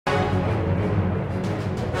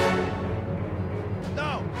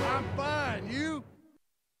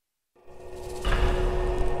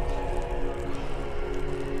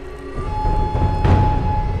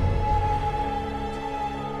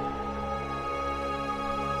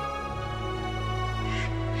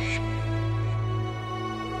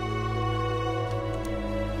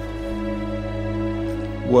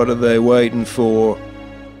What are they waiting for?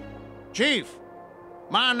 Chief,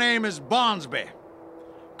 my name is Bonsby,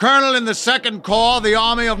 Colonel in the 2nd Corps of the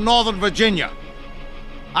Army of Northern Virginia.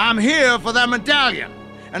 I'm here for that medallion,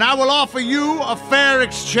 and I will offer you a fair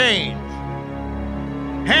exchange.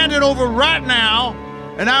 Hand it over right now,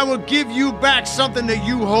 and I will give you back something that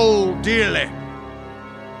you hold dearly.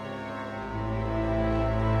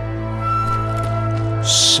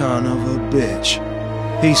 Son of a bitch.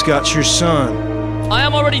 He's got your son. I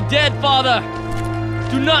am already dead, father.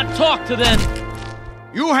 Do not talk to them.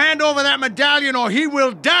 You hand over that medallion or he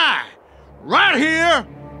will die. Right here,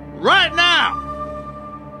 right now.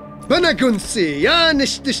 Banagunsi,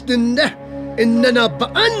 yanishtishtinda, innana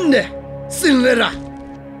ba'anne, sinlera.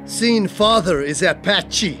 Seeing father is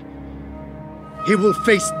Apache. He will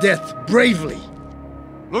face death bravely.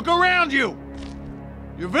 Look around you.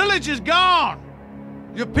 Your village is gone.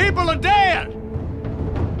 Your people are dead.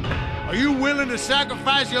 Are you willing to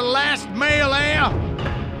sacrifice your last male heir?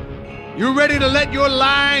 You ready to let your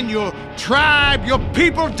line, your tribe, your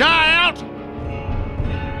people die out?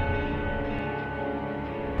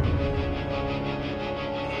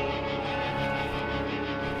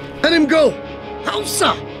 Let him go!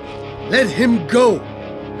 Hausa! Let him go,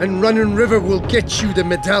 and Running River will get you the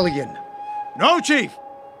medallion. No, Chief.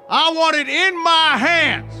 I want it in my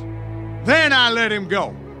hands. Then I let him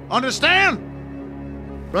go. Understand?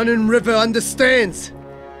 Running River understands.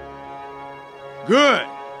 Good.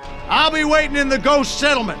 I'll be waiting in the ghost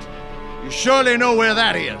settlement. You surely know where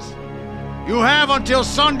that is. You have until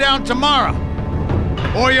sundown tomorrow,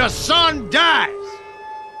 or your son dies.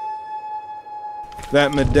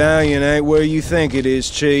 That medallion ain't where you think it is,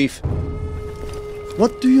 Chief.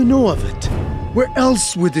 What do you know of it? Where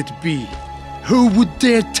else would it be? Who would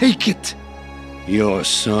dare take it? Your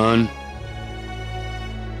son?